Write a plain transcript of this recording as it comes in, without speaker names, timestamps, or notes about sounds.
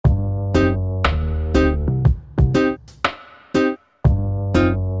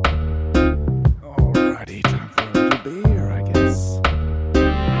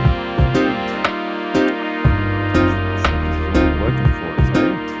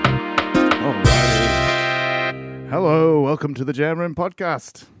Welcome to the Jam Room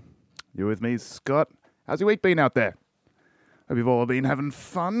Podcast. You're with me, Scott. How's your week been out there? Hope you've all been having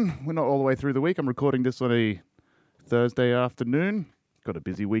fun. We're not all the way through the week. I'm recording this on a Thursday afternoon. Got a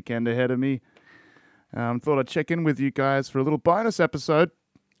busy weekend ahead of me. Thought I'd check in with you guys for a little bonus episode.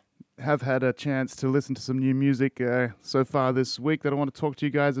 Have had a chance to listen to some new music so far this week that I want to talk to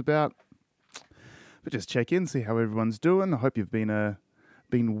you guys about. But just check in, see how everyone's doing. I hope you've been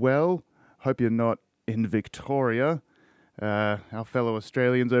well. Hope you're not in Victoria. Our fellow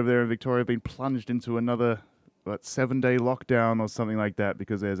Australians over there in Victoria have been plunged into another 7-day lockdown or something like that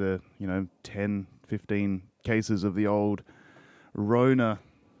because there's 10, 15 cases of the old Rona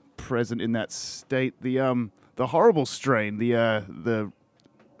present in that state. The horrible strain, the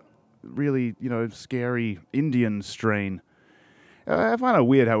really scary Indian strain. I find it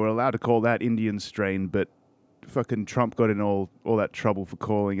weird how we're allowed to call that Indian strain, but fucking Trump got in all that trouble for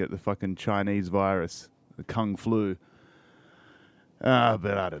calling it the fucking Chinese virus, the Kung flu.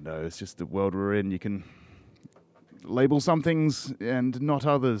 But I don't know, it's just the world we're in. You can label some things and not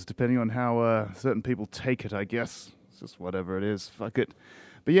others, depending on how certain people take it, I guess. It's just whatever it is, fuck it.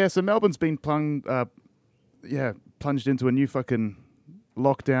 But yeah, so Melbourne's been plunged into a new fucking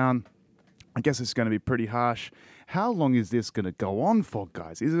lockdown. I guess it's going to be pretty harsh. How long is this going to go on for,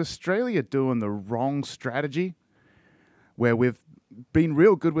 guys? Is Australia doing the wrong strategy? Where we've been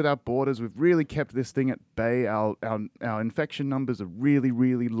real good with our borders, we've really kept this thing at bay. Our infection numbers are really,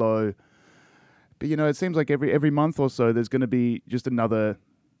 really low. But it seems like every month or so there's going to be just another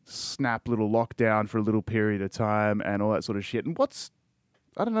snap little lockdown for a little period of time and all that sort of shit. And what's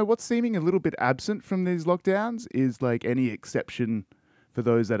seeming a little bit absent from these lockdowns is like any exception for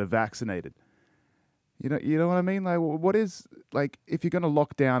those that are vaccinated. You know what I mean? Like, what is, like, if you're going to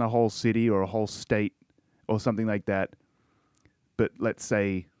lock down a whole city or a whole state or something like that, but let's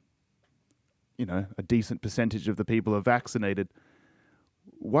say, a decent percentage of the people are vaccinated,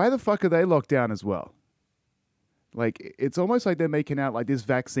 why the fuck are they locked down as well? Like, it's almost like they're making out like this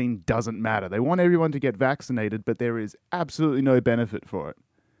vaccine doesn't matter. They want everyone to get vaccinated, but there is absolutely no benefit for it.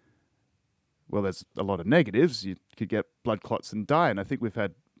 Well, there's a lot of negatives. You could get blood clots and die, and I think we've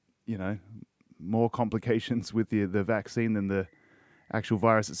had, more complications with the vaccine than the actual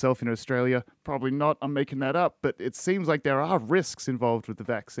virus itself in Australia. Probably not, I'm making that up, but it seems like there are risks involved with the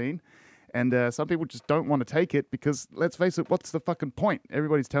vaccine, and some people just don't want to take it because, let's face it, what's the fucking point?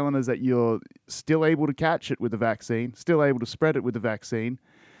 Everybody's telling us that you're still able to catch it with the vaccine, still able to spread it with the vaccine,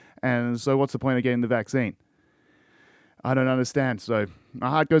 and so what's the point of getting the vaccine? I don't understand. So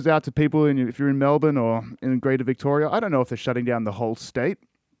my heart goes out to people if you're in Melbourne or in Greater Victoria. I don't know if they're shutting down the whole state.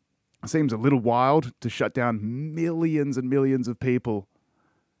 It seems a little wild to shut down millions and millions of people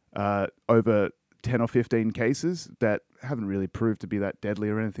over 10 or 15 cases that haven't really proved to be that deadly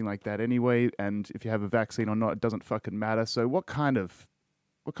or anything like that anyway. And if you have a vaccine or not, it doesn't fucking matter. So what kind of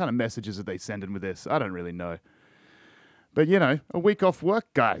messages are they sending with this? I don't really know. But, a week off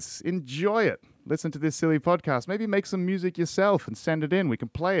work, guys. Enjoy it. Listen to this silly podcast. Maybe make some music yourself and send it in. We can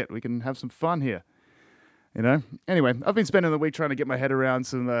play it. We can have some fun here. Anyway, I've been spending the week trying to get my head around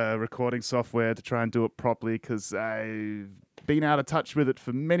some recording software to try and do it properly because I've been out of touch with it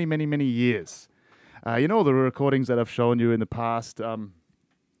for many, many, many years. All the recordings that I've shown you in the past,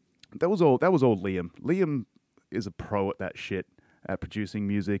 that was all Liam. Liam is a pro at that shit, at producing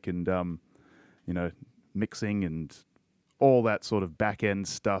music and, mixing and all that sort of back-end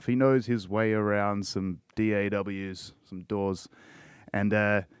stuff. He knows his way around some DAWs, some DAWs,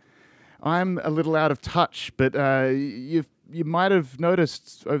 and I'm a little out of touch, but you might have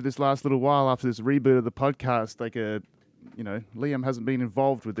noticed over this last little while after this reboot of the podcast, Liam hasn't been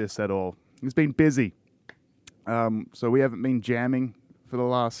involved with this at all. He's been busy. So we haven't been jamming for the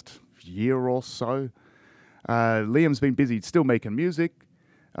last year or so. Liam's been busy still making music,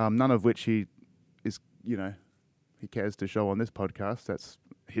 none of which he is, he cares to show on this podcast. That's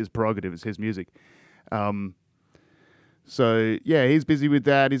his prerogative. It's his music. So, yeah, he's busy with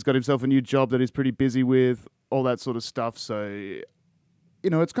that. He's got himself a new job that he's pretty busy with, all that sort of stuff. So,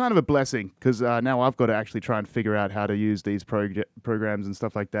 it's kind of a blessing because now I've got to actually try and figure out how to use these programs and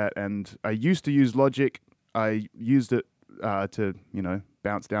stuff like that. And I used to use Logic. I used it to,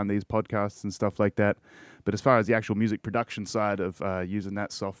 bounce down these podcasts and stuff like that. But as far as the actual music production side of using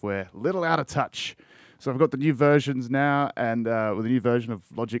that software, a little out of touch. So I've got the new versions now and with the new version of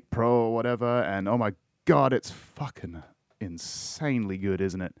Logic Pro or whatever. And oh my God, it's fucking insanely good,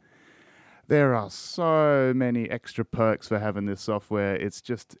 isn't it? There are so many extra perks for having this software. It's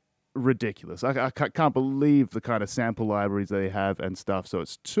just ridiculous. I can't believe the kind of sample libraries they have and stuff. So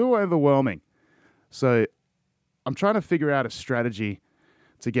it's too overwhelming. So I'm trying to figure out a strategy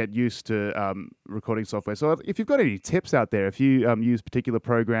to get used to recording software. So if you've got any tips out there, if you use particular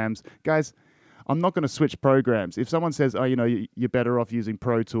programs, guys, I'm not going to switch programs. If someone says, oh, you're better off using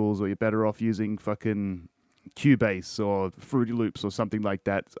Pro Tools or you're better off using fucking Cubase or Fruity Loops or something like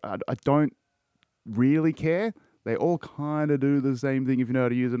that, I don't really care. They all kind of do the same thing if you know how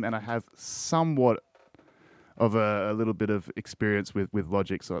to use them, and I have somewhat of a little bit of experience with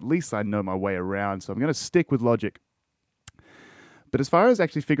Logic, so at least I know my way around. So I'm going to stick with Logic. But as far as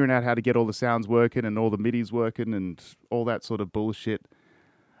actually figuring out how to get all the sounds working and all the MIDIs working and all that sort of bullshit,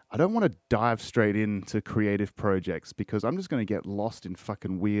 I don't want to dive straight into creative projects because I'm just going to get lost in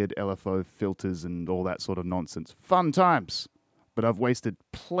fucking weird LFO filters and all that sort of nonsense. Fun times! But I've wasted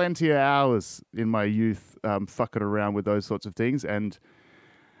plenty of hours in my youth fucking around with those sorts of things, and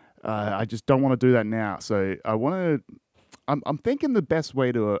I just don't want to do that now. So I'm thinking the best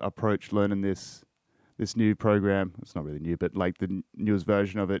way to approach learning this new program, it's not really new, but like the newest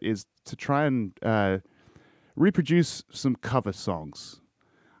version of it, is to try and reproduce some cover songs.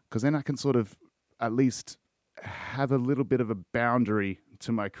 Because then I can sort of at least have a little bit of a boundary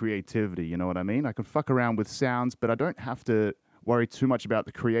to my creativity, you know what I mean? I can fuck around with sounds, but I don't have to worry too much about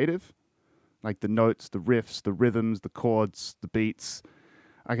the creative, like the notes, the riffs, the rhythms, the chords, the beats.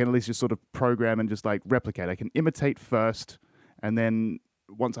 I can at least just sort of program and just like replicate. I can imitate first, and then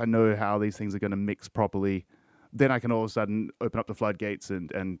once I know how these things are going to mix properly, then I can all of a sudden open up the floodgates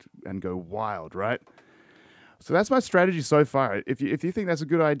and go wild, right? So that's my strategy so far. If you think that's a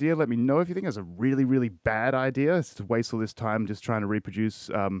good idea, let me know. If you think that's a really, really bad idea, it's to waste all this time just trying to reproduce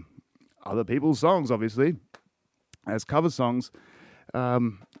other people's songs, obviously, as cover songs.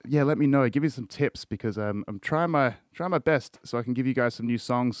 Let me know. Give me some tips because I'm trying my best so I can give you guys some new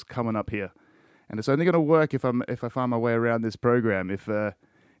songs coming up here. And it's only going to work if I find my way around this program. If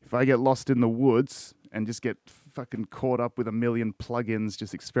I get lost in the woods and just get fucking caught up with a million plugins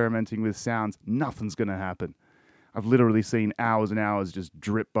just experimenting with sounds, nothing's going to happen. I've literally seen hours and hours just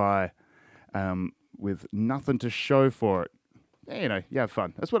drip by with nothing to show for it. You have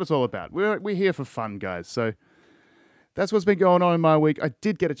fun. That's what it's all about. We're here for fun, guys. So that's what's been going on in my week. I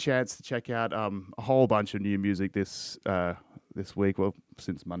did get a chance to check out a whole bunch of new music this week. Well,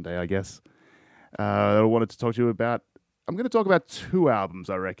 since Monday, I guess. That I wanted to talk to you about. I'm going to talk about 2 albums,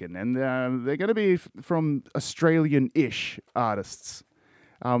 I reckon, and they're going to be from Australian-ish artists.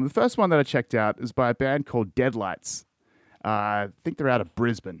 The first one that I checked out is by a band called Deadlights. I think they're out of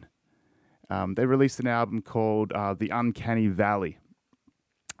Brisbane. They released an album called The Uncanny Valley.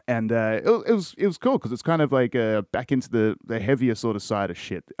 And it was cool because it's kind of like back into the heavier sort of side of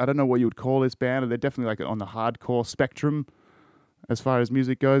shit. I don't know what you would call this band. They're definitely like on the hardcore spectrum as far as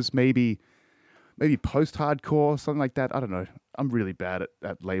music goes. Maybe post-hardcore, something like that. I don't know. I'm really bad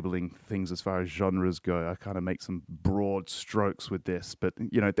at labeling things as far as genres go. I kind of make some broad strokes with this. But,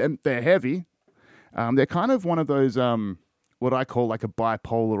 they're heavy. They're kind of one of those, what I call like a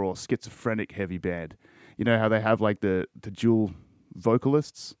bipolar or schizophrenic heavy band. You know how they have like the dual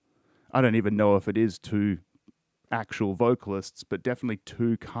vocalists? I don't even know if it is 2 actual vocalists, but definitely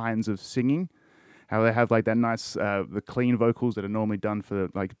 2 kinds of singing. How they have like that nice, the clean vocals that are normally done for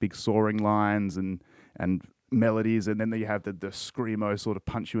like big soaring lines and melodies, and then you have the screamo sort of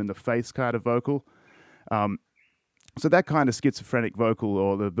punch you in the face kind of vocal. So that kind of schizophrenic vocal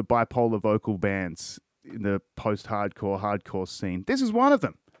or the bipolar vocal bands in the post-hardcore, hardcore scene. This is one of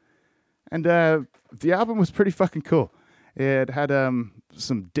them. And the album was pretty fucking cool. It had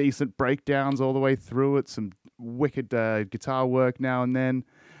some decent breakdowns all the way through it, some wicked guitar work now and then.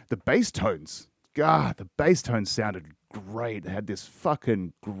 The bass tones. God, the bass tones sounded great. They had this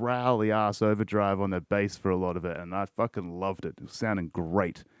fucking growly ass overdrive on the bass for a lot of it, and I fucking loved it. It was sounding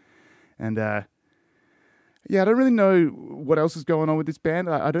great. And I don't really know what else is going on with this band.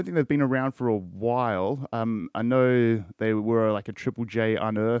 I don't think they've been around for a while. I know they were like a Triple J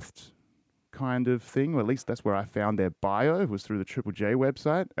Unearthed kind of thing, or at least that's where I found their bio, was through the Triple J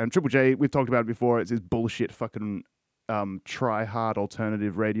website. And Triple J, we've talked about it before, it's this bullshit fucking try-hard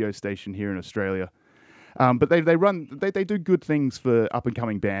alternative radio station here in Australia. But they do good things for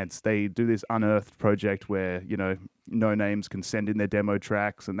up-and-coming bands. They do this Unearthed project where, no names can send in their demo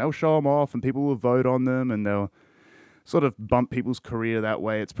tracks, and they'll show them off, and people will vote on them, and they'll sort of bump people's career that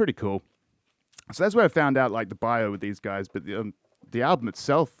way. It's pretty cool. So that's where I found out, like, the bio with these guys. But the album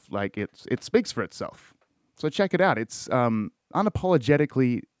itself, like, it speaks for itself. So check it out. It's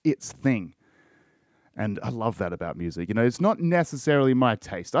unapologetically its thing. And I love that about music. It's not necessarily my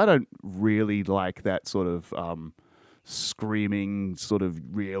taste. I don't really like that sort of screaming, sort of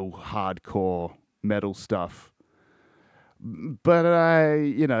real hardcore metal stuff. But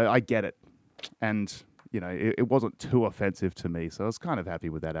I get it. And it wasn't too offensive to me. So I was kind of happy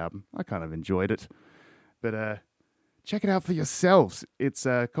with that album. I kind of enjoyed it. But check it out for yourselves. It's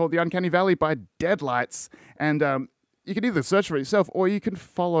called The Uncanny Valley by Deadlights. And you can either search for it yourself or you can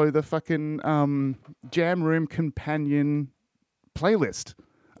follow the fucking Jam Room Companion playlist.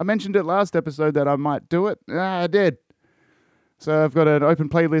 I mentioned it last episode that I might do it. I did. So I've got an open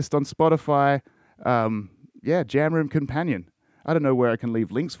playlist on Spotify. Jam Room Companion. I don't know where I can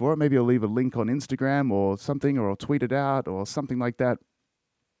leave links for it. Maybe I'll leave a link on Instagram or something, or I'll tweet it out or something like that.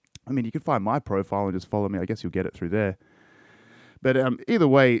 I mean, you can find my profile and just follow me. I guess you'll get it through there. But either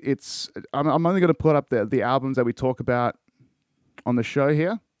way, I'm only going to put up the albums that we talk about on the show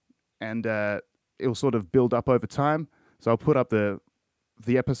here, and it will sort of build up over time. So I'll put up the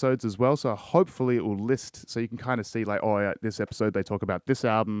episodes as well. So hopefully it will list, so you can kind of see like, oh yeah, this episode they talk about this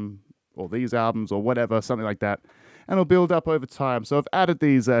album or these albums or whatever, something like that. And it'll build up over time. So I've added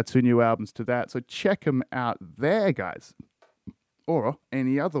these 2 new albums to that. So check them out there, guys. Or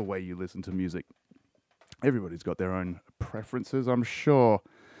any other way you listen to music. Everybody's got their own preferences, I'm sure.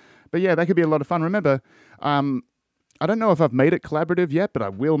 But yeah, that could be a lot of fun. Remember, I don't know if I've made it collaborative yet, but I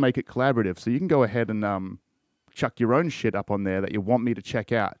will make it collaborative. So you can go ahead and chuck your own shit up on there that you want me to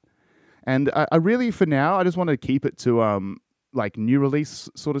check out. And I really, for now, I just want to keep it to like new release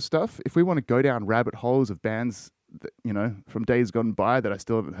sort of stuff. If we want to go down rabbit holes of bands that, from days gone by that I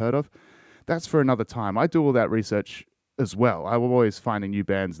still haven't heard of, that's for another time. I do all that research as well. I'm always finding new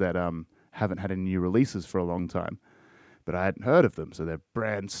bands that haven't had any new releases for a long time, but I hadn't heard of them, so they're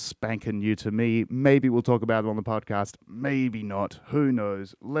brand spanking new to me. Maybe we'll talk about them on the podcast, maybe not. Who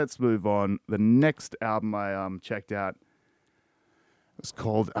knows? Let's move on. The next album I checked out was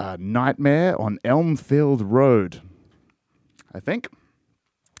called Nightmare on Elmfield Road, I think.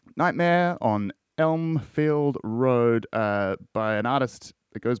 Nightmare on Elmfield Road by an artist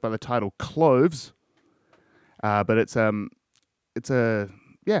that goes by the title Cloves, but it's an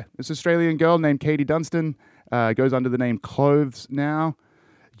Australian girl named Katie Dunstan. Goes under the name Cloves now.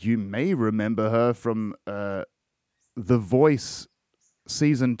 You may remember her from The Voice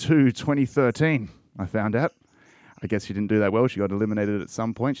Season 2, 2013, I found out. I guess she didn't do that well. She got eliminated at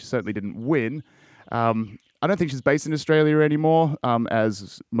some point. She certainly didn't win. I don't think she's based in Australia anymore,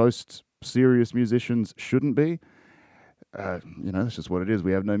 as most serious musicians shouldn't be. That's just what it is.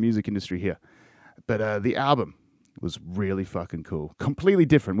 We have no music industry here. But the album was really fucking cool. Completely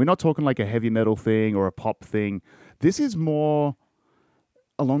different. We're not talking like a heavy metal thing or a pop thing. This is more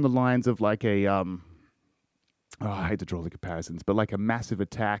along the lines of like a, I hate to draw the comparisons, but like a Massive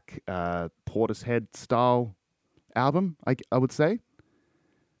Attack, Portishead style album, I would say.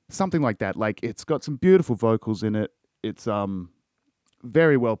 Something like that. Like, it's got some beautiful vocals in it. It's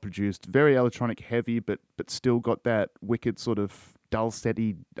very well produced, very electronic heavy, but still got that wicked sort of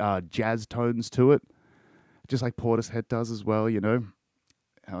dulcety jazz tones to it. Just like Portishead does as well,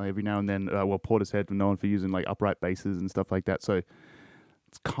 How every now and then, Portishead were known for using like upright basses and stuff like that. So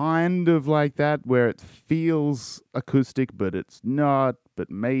it's kind of like that, where it feels acoustic, but it's not. But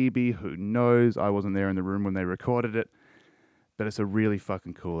maybe, who knows? I wasn't there in the room when they recorded it. But it's a really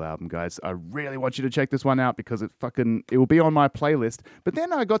fucking cool album, guys. I really want you to check this one out because it will be on my playlist. But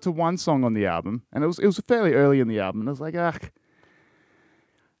then I got to one song on the album, and it was fairly early in the album, and I was like,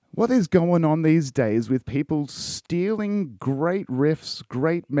 what is going on these days with people stealing great riffs,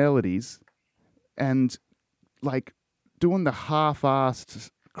 great melodies, and like doing the half-assed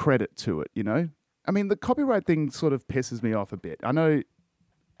credit to it, I mean, the copyright thing sort of pisses me off a bit. I know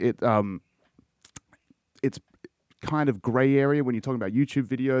it's kind of gray area when you're talking about YouTube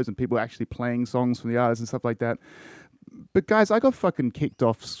videos and people actually playing songs from the artists and stuff like that. But guys, I got fucking kicked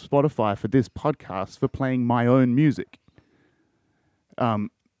off Spotify for this podcast for playing my own music.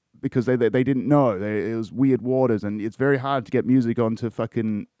 Because they didn't know. It was weird waters, and it's very hard to get music onto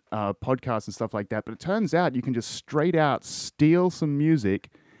fucking podcasts and stuff like that. But it turns out you can just straight out steal some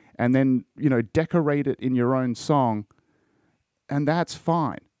music and then, decorate it in your own song, and that's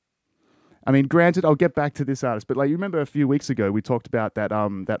fine. I mean, granted, I'll get back to this artist, but like, you remember a few weeks ago we talked about that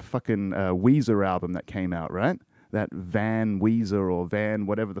fucking Weezer album that came out, right? That Van Weezer or Van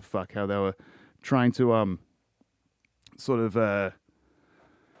whatever the fuck, how they were trying to sort of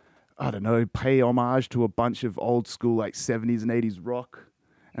pay homage to a bunch of old school like 70s and 80s rock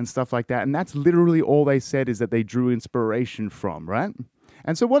and stuff like that. And that's literally all they said, is that they drew inspiration from, right?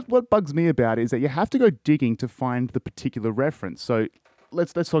 And so what bugs me about it is that you have to go digging to find the particular reference. So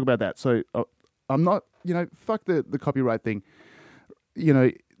let's talk about that. So I'm not, fuck the copyright thing.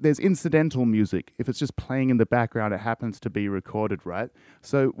 There's incidental music. If it's just playing in the background, it happens to be recorded, right?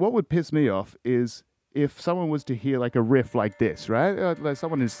 So what would piss me off is if someone was to hear like a riff like this, right? Like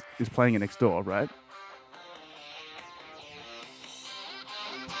someone is playing it next door, right?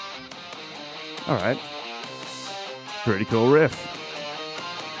 All right. Pretty cool riff.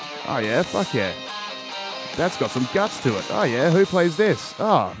 Oh yeah, fuck yeah. That's got some guts to it. Oh yeah, who plays this?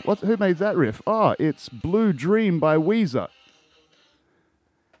 Oh, who made that riff? Oh, it's Blue Dream by Weezer.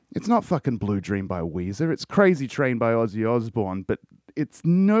 It's not fucking Blue Dream by Weezer. It's Crazy Train by Ozzy Osbourne, but it's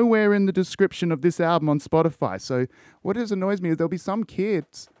nowhere in the description of this album on Spotify. So what annoys me is there'll be some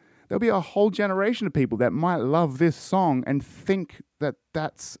kids, there'll be a whole generation of people that might love this song and think that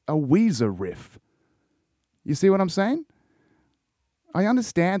that's a Weezer riff. You see what I'm saying? I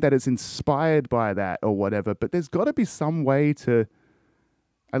understand that it's inspired by that or whatever, but there's got to be some way to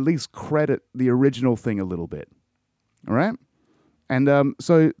at least credit the original thing a little bit. All right? And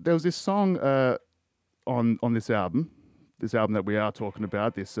so there was this song on this album that we are talking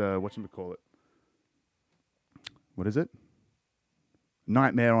about, this, whatchamacallit? What is it?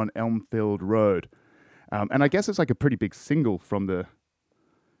 Nightmare on Elmfield Road. And I guess it's like a pretty big single from the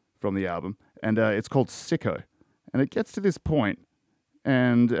album. And it's called Sicko. And it gets to this point,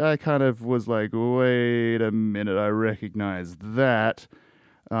 and I kind of was like, wait a minute, I recognize that.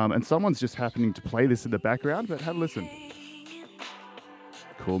 And someone's just happening to play this in the background, but have a listen.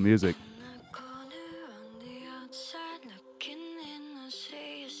 Cool music.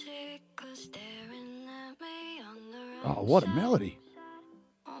 Oh, what a melody.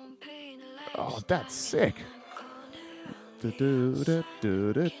 Oh, that's sick. That's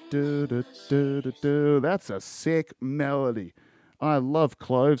a sick melody. I love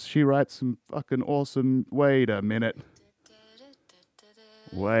Cloves. She writes some fucking awesome... Wait a minute.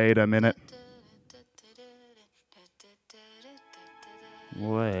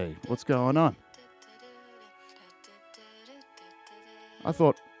 Wait, what's going on? I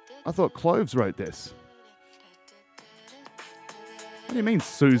thought Cloves wrote this. What do you mean,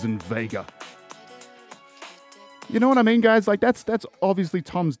 Susan Vega? You know what I mean, guys? Like that's obviously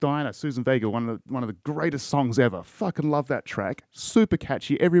Tom's Diner, Susan Vega, one of the greatest songs ever. Fucking love that track. Super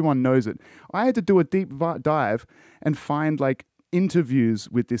catchy. Everyone knows it. I had to do a deep dive and find like interviews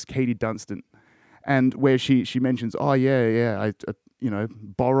with this Katie Dunstan, and where she mentions, oh yeah, I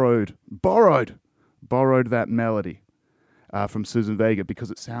borrowed that melody from Susan Vega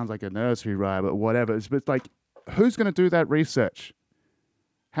because it sounds like a nursery rhyme or whatever. It's like, who's going to do that research?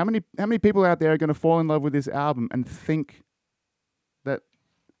 How many people out there are going to fall in love with this album and think that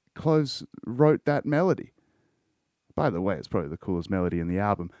Cloves wrote that melody? By the way, it's probably the coolest melody in the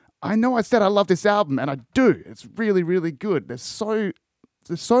album. I know I said I love this album, and I do. It's really, really good. There's so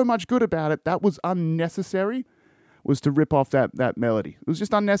much good about it. That was unnecessary, was to rip off that melody. It was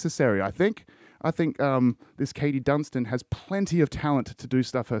just unnecessary, I think. I think this Katie Dunstan has plenty of talent to do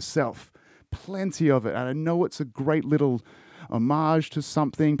stuff herself. Plenty of it. And I know it's a great little homage to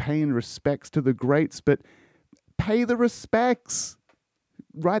something, paying respects to the greats, but pay the respects.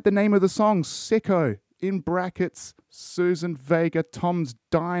 Write the name of the song, Sicko, in brackets, Susan Vega, Tom's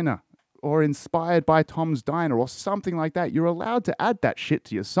Diner, or inspired by Tom's Diner, or something like that. You're allowed to add that shit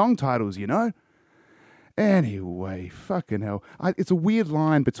to your song titles, you know? Anyway, fucking hell. It's a weird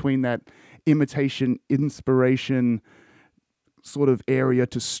line between that imitation, inspiration sort of area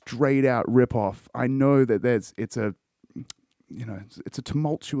to straight out rip off. I know that it's a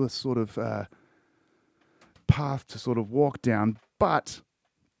tumultuous sort of path to sort of walk down, but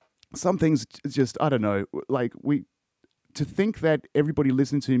some things just, I don't know, like to think that everybody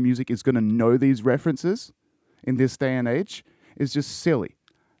listening to music is going to know these references in this day and age is just silly.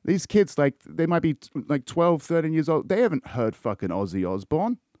 These kids, like, they might be like 12, 13 years old. They haven't heard fucking Ozzy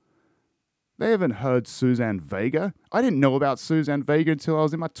Osbourne. They haven't heard Suzanne Vega. I didn't know about Suzanne Vega until I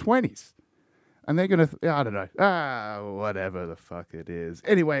was in my 20s. And they're going to, I don't know. Whatever the fuck it is.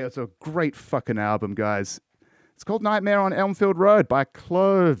 Anyway, it's a great fucking album, guys. It's called Nightmare on Elmfield Road by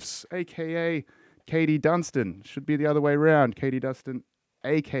Cloves, a.k.a. Katie Dunstan. Should be the other way around. Katie Dunstan,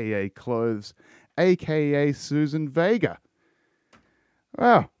 a.k.a. Cloves, a.k.a. Susan Vega.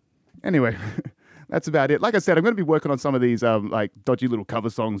 Well, anyway, that's about it. Like I said, I'm going to be working on some of these like dodgy little cover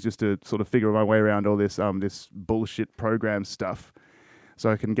songs just to sort of figure my way around all this this bullshit program stuff, so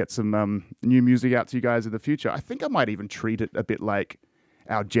I can get some new music out to you guys in the future. I think I might even treat it a bit like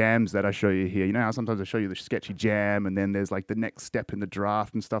our jams that I show you here. You know how sometimes I show you the sketchy jam and then there's like the next step in the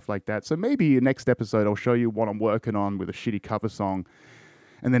draft and stuff like that. So maybe next episode I'll show you what I'm working on with a shitty cover song,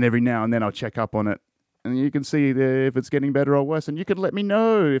 and then every now and then I'll check up on it. And you can see if it's getting better or worse. And you can let me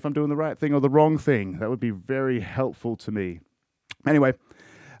know if I'm doing the right thing or the wrong thing. That would be very helpful to me. Anyway,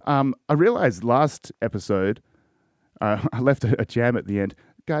 I realized last episode, I left a jam at the end.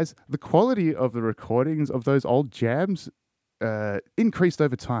 Guys, the quality of the recordings of those old jams increased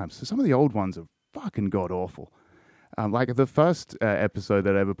over time. So some of the old ones are fucking god-awful. Like the first episode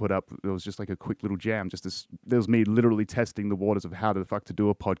that I ever put up, it was just like a quick little jam. There was me literally testing the waters of how the fuck to do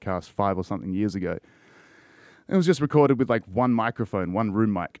a podcast 5 or something years ago. It was just recorded with like one microphone, one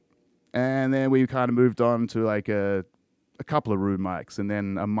room mic. And then we kind of moved on to like a couple of room mics, and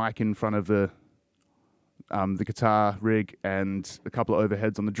then a mic in front of the guitar rig, and a couple of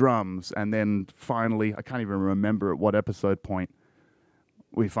overheads on the drums. And then finally, I can't even remember at what episode point,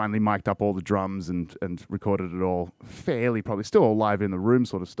 we finally mic'd up all the drums and recorded it all fairly, probably still all live in the room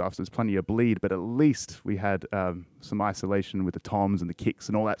sort of stuff. So there's plenty of bleed, but at least we had some isolation with the toms and the kicks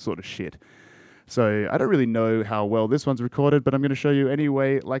and all that sort of shit. So I don't really know how well this one's recorded, but I'm going to show you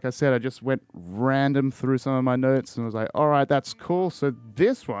anyway. Like I said, I just went random through some of my notes and was like, all right, that's cool. So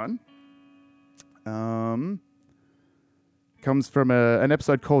this one comes from an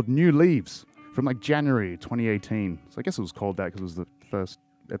episode called New Leaves from like January 2018. So I guess it was called that because it was the first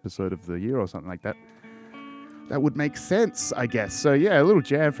episode of the year or something like that. That would make sense, I guess. So yeah, a little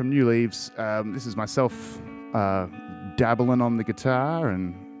jam from New Leaves. This is myself dabbling on the guitar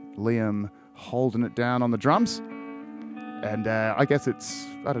and Liam holding it down on the drums. And I guess it's,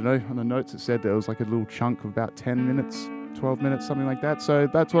 I don't know, on the notes it said there was like a little chunk of about 10 minutes, 12 minutes, something like that. So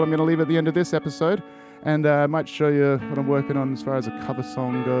that's what I'm going to leave at the end of this episode. And I might show you what I'm working on as far as a cover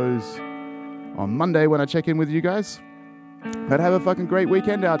song goes on Monday when I check in with you guys. But have a fucking great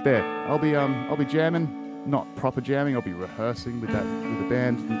weekend out there. I'll be jamming, not proper jamming. I'll be rehearsing with the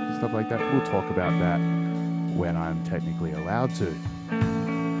band and stuff like that. We'll talk about that when I'm technically allowed to.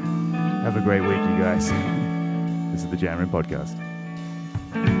 Have a great week, you guys. This is the Jammin' Podcast.